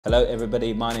Hello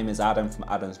everybody, my name is Adam from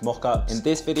Adam's Mockups. In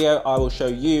this video, I will show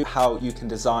you how you can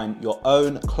design your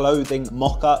own clothing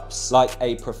mock-ups like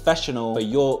a professional for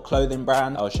your clothing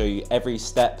brand. I'll show you every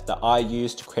step that I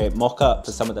use to create mock-ups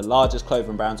for some of the largest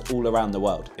clothing brands all around the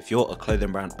world. If you're a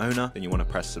clothing brand owner, then you want to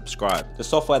press subscribe. The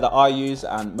software that I use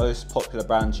and most popular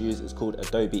brands use is called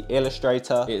Adobe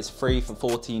Illustrator. It is free for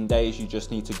 14 days. You just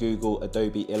need to Google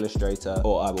Adobe Illustrator,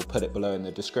 or I will put it below in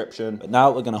the description. But now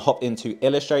we're going to hop into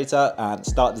Illustrator and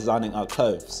start designing our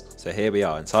clothes. So here we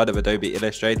are inside of Adobe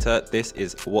Illustrator. This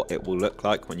is what it will look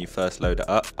like when you first load it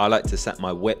up. I like to set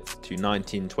my width to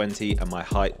 1920 and my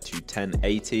height to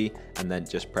 1080 and then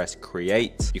just press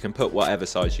create. You can put whatever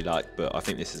size you like, but I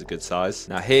think this is a good size.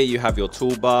 Now here you have your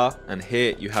toolbar and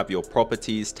here you have your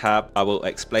properties tab. I will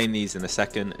explain these in a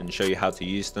second and show you how to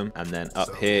use them. And then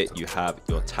up here you have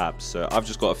your tabs. So I've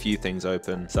just got a few things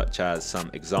open, such as some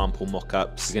example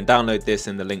mock-ups. You can download this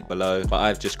in the link below, but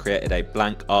I've just created a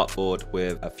blank artboard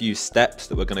with a few steps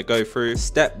that we're going to go through.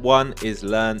 Step one is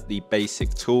learn the basic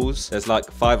tools. There's like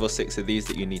 5 or 6 of these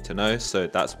that you need to know, so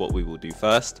that's what we will do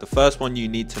first. The first one you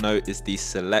need to know is the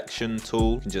selection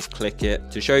tool. You can just click it.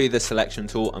 To show you the selection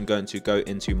tool, I'm going to go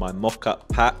into my mockup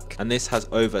pack, and this has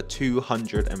over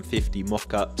 250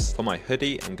 mockups. For my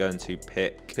hoodie, I'm going to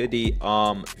pick hoodie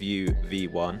arm view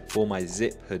V1. For my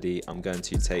zip hoodie, I'm going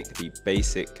to take the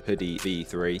basic hoodie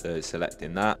V3, so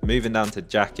selecting that. Moving down to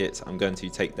jackets, I'm going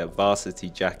to take the Varsity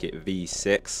jacket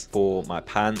V6. For my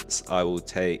pants, I will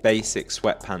take basic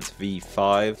sweatpants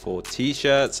V5. For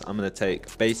t-shirts, I'm going to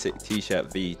take basic t-shirt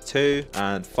V2.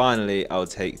 And finally, I'll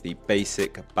take the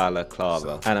basic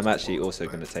balaclava. And I'm actually also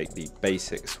going to take the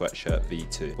basic sweatshirt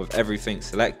V2. With everything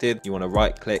selected, you want to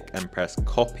right click and press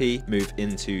copy, move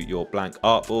into your blank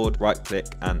artboard, right click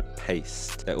and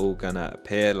paste. They're all going to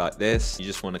appear like this. You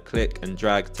just want to click and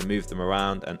drag to move them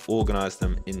around and organize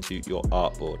them into your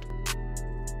artboard.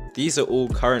 These are all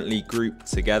currently grouped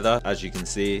together. As you can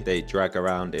see, they drag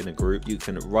around in a group. You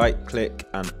can right click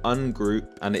and ungroup,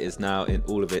 and it is now in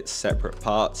all of its separate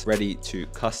parts, ready to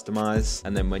customize.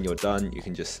 And then when you're done, you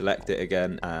can just select it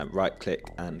again and right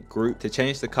click and group. To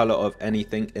change the color of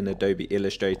anything in Adobe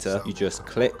Illustrator, you just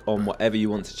click on whatever you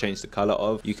want to change the color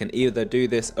of. You can either do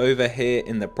this over here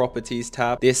in the properties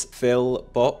tab. This fill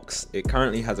box, it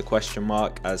currently has a question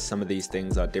mark as some of these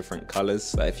things are different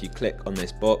colors. But if you click on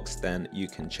this box, then you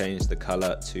can change the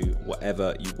color to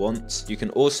whatever you want. You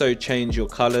can also change your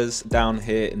colors down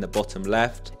here in the bottom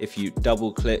left. If you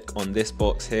double click on this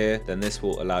box here, then this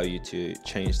will allow you to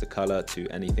change the color to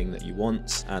anything that you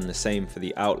want. And the same for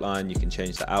the outline. You can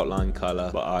change the outline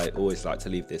color, but I always like to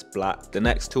leave this black. The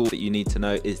next tool that you need to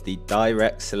know is the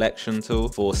direct selection tool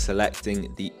for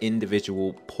selecting the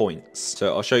individual points.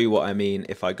 So I'll show you what I mean.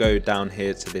 If I go down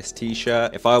here to this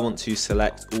t-shirt, if I want to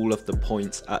select all of the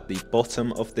points at the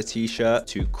bottom of the t-shirt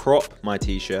to crop my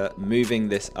t-shirt, moving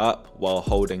this up while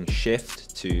holding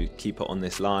shift to keep it on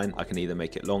this line, I can either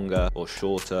make it longer or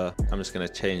shorter. I'm just going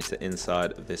to change the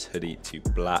inside of this hoodie to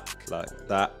black like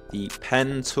that. The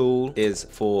pen tool is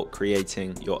for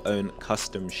creating your own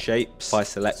custom shapes. If I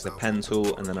select the pen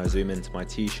tool and then I zoom into my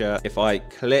t-shirt, if I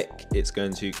click, it's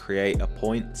going to create a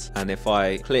point, and if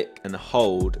I click and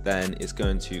hold, then it's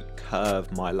going to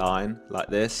curve my line like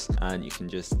this, and you can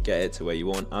just get it to where you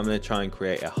want. I'm going to try and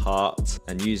create a heart,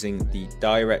 and using the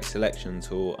direct selection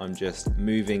tool, I'm just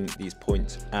moving these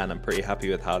points, and I'm pretty happy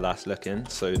with how that's looking.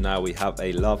 So now we have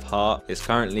a love heart. It's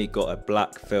currently got a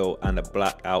black fill and a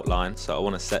black outline, so I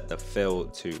want to set the fill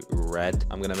to red.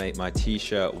 I'm going to make my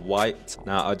t-shirt white.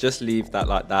 Now I'll just leave that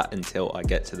like that until I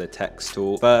get to the text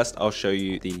tool. First, I'll show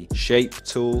you the shape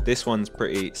tool. This one's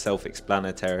pretty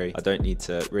self-explanatory. I don't need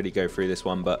to really go through this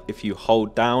one, but if you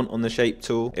hold down on the shape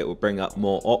tool, it will bring up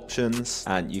more options,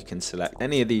 and you can select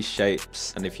any of these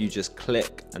shapes. And if you just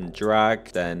click and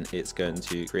drag, then it's going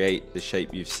to create the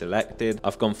shape you've selected.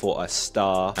 I've gone for a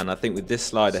star, and I think with this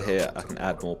slider here, I can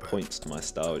add more points to my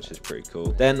star, which is pretty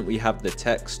cool. Then we have the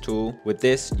text tool. With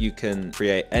this, you can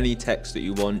create any text that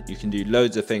you want. You can do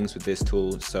loads of things with this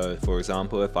tool. So for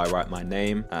example, if I write my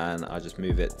name and I just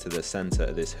move it to the center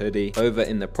of this hoodie, over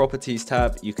in the properties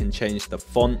tab, you can change the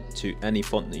font to any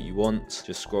font that you want.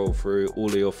 Just scroll through, all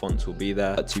of your fonts will be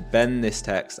there. But to bend this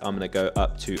text, I'm going to go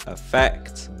up to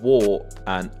effect, warp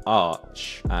and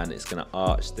arch, and it's going to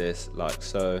arch this like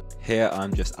so. Here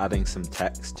I'm just adding some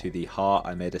text to the heart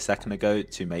I made a second ago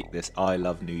to make this I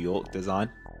love New York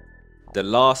design. The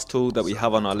last tool that we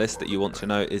have on our list that you want to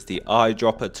know is the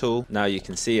eyedropper tool. Now you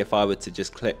can see if I were to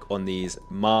just click on these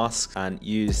masks and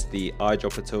use the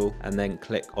eyedropper tool and then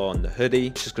click on the hoodie,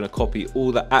 it's just going to copy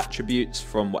all the attributes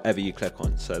from whatever you click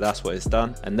on. So that's what it's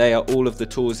done, and they are all of the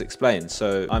tools explained.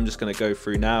 So I'm just going to go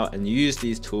through now and use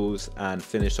these tools and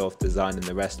finish off designing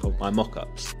the rest of my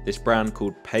mock-ups. This brand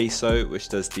called Peso, which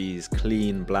does these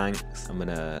clean blanks, I'm going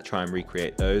to try and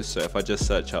recreate those. So if I just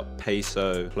search up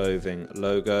Peso clothing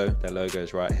logo, their logo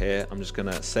is right here. I'm just going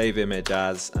to save image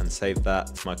as and save that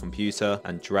to my computer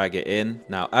and drag it in.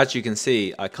 Now as you can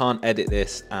see, I can't edit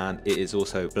this and it is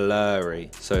also blurry.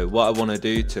 So what I want to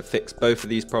do to fix both of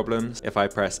these problems, if I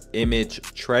press image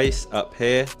trace up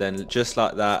here, then just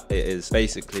like that, it is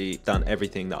basically done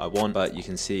everything that I want, but you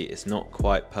can see it's not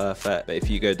quite perfect. But if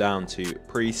you go down to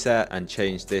preset and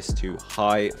change this to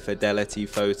high fidelity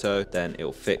photo, then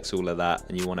it'll fix all of that.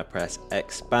 And you want to press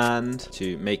expand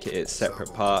to make it its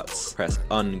separate parts, press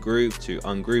ungroup to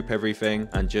ungroup everything,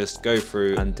 and just go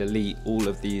through and delete all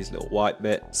of these little white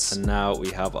bits. And now we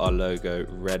have our logo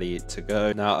ready to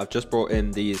go. Now I've just brought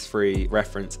in these 3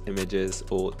 reference images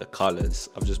for the colors.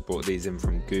 I've just brought these in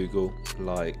from Google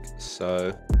like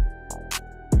so,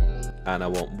 and I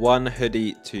want one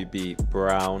hoodie to be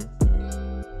brown.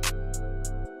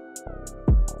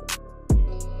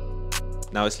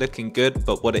 Now it's looking good,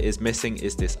 but what it is missing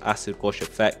is this acid wash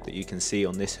effect that you can see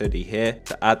on this hoodie here.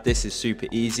 To add this is super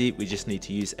easy. We just need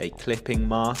to use a clipping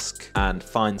mask and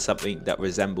find something that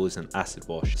resembles an acid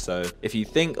wash. So if you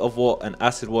think of what an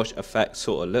acid wash effect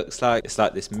sort of looks like, it's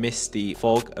like this misty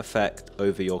fog effect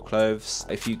over your clothes.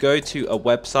 If you go to a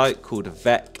website called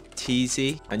Vectorise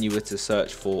and you were to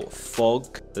search for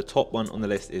fog, the top one on the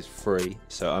list is free,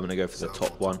 so I'm going to go for the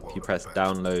top one. If you press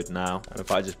download now, and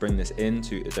if I just bring this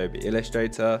into Adobe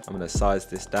Illustrator, I'm going to size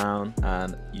this down,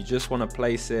 and you just want to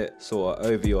place it sort of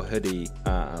over your hoodie.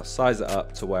 I'll size it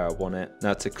up to where I want it.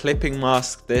 Now to clipping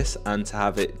mask this and to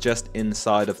have it just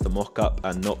inside of the mock-up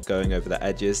and not going over the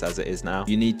edges as it is now,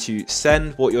 you need to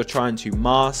send what you're trying to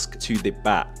mask to the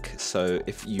back. So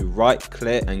if you right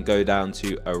click and go down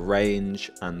to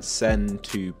arrange and send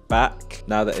to back,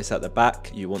 now that it's at the back,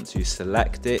 you want to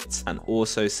select it and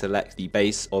also select the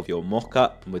base of your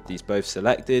mock-up. With these both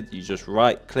selected, you just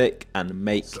right click and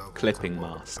make clipping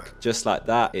mask. Just like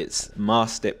that, it's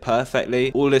masked it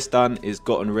perfectly. All it's done is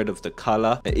gotten rid of the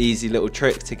color. An easy little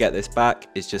trick to get this back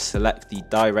is just select the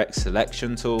direct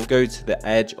selection tool, go to the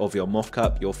edge of your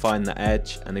mock-up, you'll find the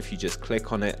edge, and if you just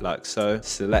click on it like so,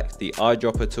 select the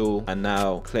eyedropper tool and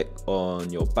now click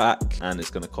on your back, and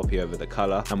it's going to copy over the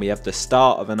color. And we have the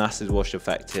start of an acid wash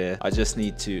effect here. I just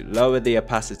need to lower the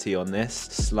opacity on this,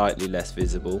 slightly less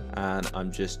visible, and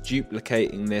I'm just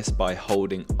duplicating this by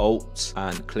holding Alt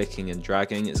and clicking and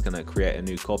dragging. It's going to create a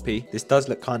new copy. This does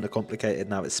look kind of complicated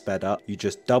now it's sped up. You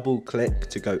just double click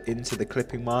to go into the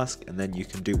clipping mask, and then you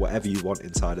can do whatever you want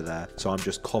inside of there. So I'm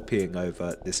just copying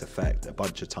over this effect a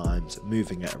bunch of times,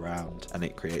 moving it around, and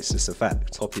it creates this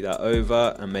effect. Copy that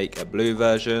over and make a blue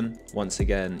version, once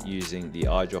again using the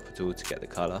eyedropper tool to get the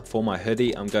color. For my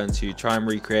hoodie, I'm going to try and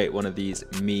recreate one of these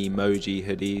Moji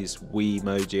hoodies,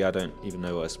 Moji, I don't even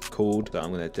know what it's called. So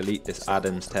I'm going to delete this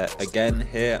Adams text. Again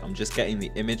here, I'm just getting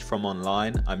the image from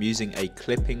online. I'm using a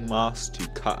clipping mask to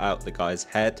cut out the guy's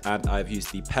head, and I've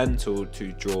used the pen tool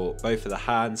to draw both of the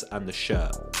hands and the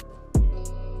shirt.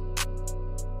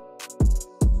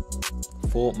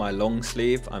 For my long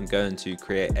sleeve, I'm going to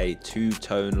create a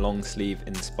 2-tone long sleeve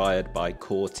inspired by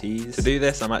Cortez. To do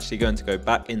this, I'm actually going to go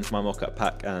back into my mockup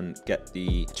pack and get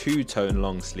the 2-tone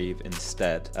long sleeve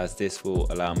instead, as this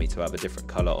will allow me to have a different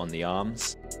color on the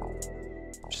arms.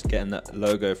 Just getting that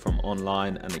logo from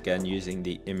online, and again using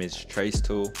the image trace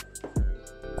tool.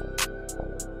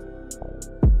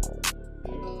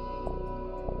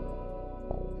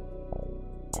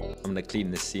 I'm going to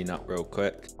clean this scene up real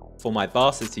quick. For my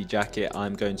Varsity jacket,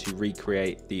 I'm going to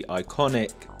recreate the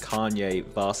iconic Kanye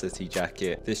Varsity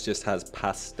jacket. This just has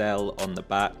Pastille on the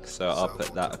back, so I'll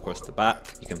put that across the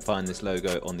back. You can find this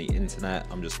logo on the internet.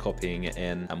 I'm just copying it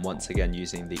in, and once again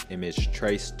using the image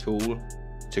trace tool.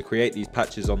 To create these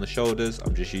patches on the shoulders,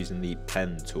 I'm just using the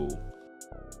pen tool.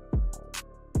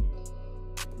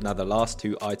 Now the last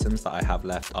 2 items that I have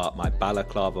left are my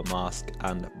balaclava mask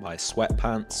and my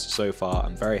sweatpants. So far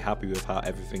I'm very happy with how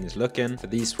everything is looking. For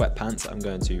these sweatpants, I'm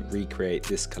going to recreate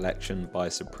this collection by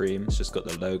Supreme. It's just got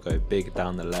the logo big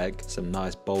down the leg, some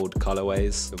nice bold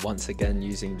colorways. But once again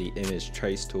using the image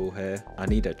trace tool here. I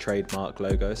need a trademark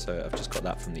logo, so I've just got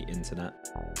that from the internet.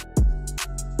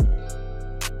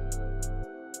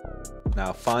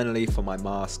 Now finally for my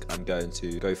mask, I'm going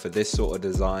to go for this sort of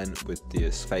design with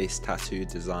this face tattoo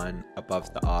design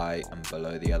above the eye and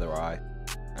below the other eye.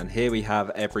 And here we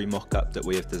have every mock-up that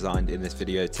we have designed in this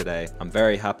video today. I'm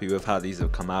very happy with how these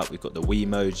have come out. We've got the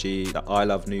Moji, the I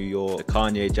Love New York, the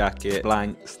Kanye jacket,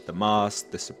 blanks, the mask,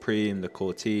 the Supreme, the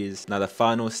Cortez. Now the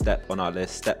final step on our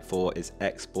list, step 4, is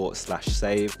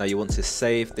export/save. Now you want to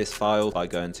save this file by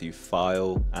going to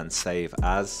File and Save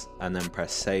As, and then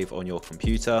press Save on your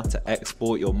computer. To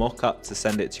export your mock-up to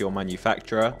send it to your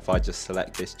manufacturer, if I just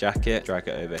select this jacket, drag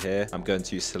it over here, I'm going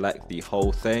to select the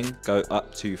whole thing, go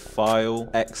up to File,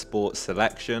 Export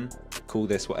Selection, call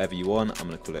this whatever you want. I'm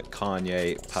going to call it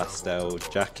Kanye Pastille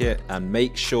jacket, and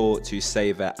make sure to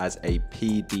save it as a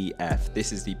PDF.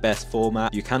 This is the best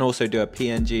format. You can also do a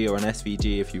PNG or an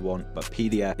SVG if you want, but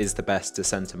PDF is the best to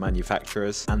send to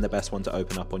manufacturers and the best one to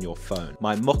open up on your phone.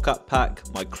 My mock-up pack,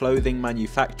 my clothing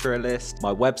manufacturer list,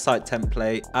 my website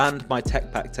template, and my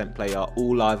tech pack template are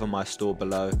all live on my store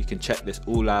below. You can check this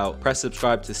all out. Press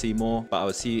subscribe to see more, but I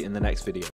will see you in the next video.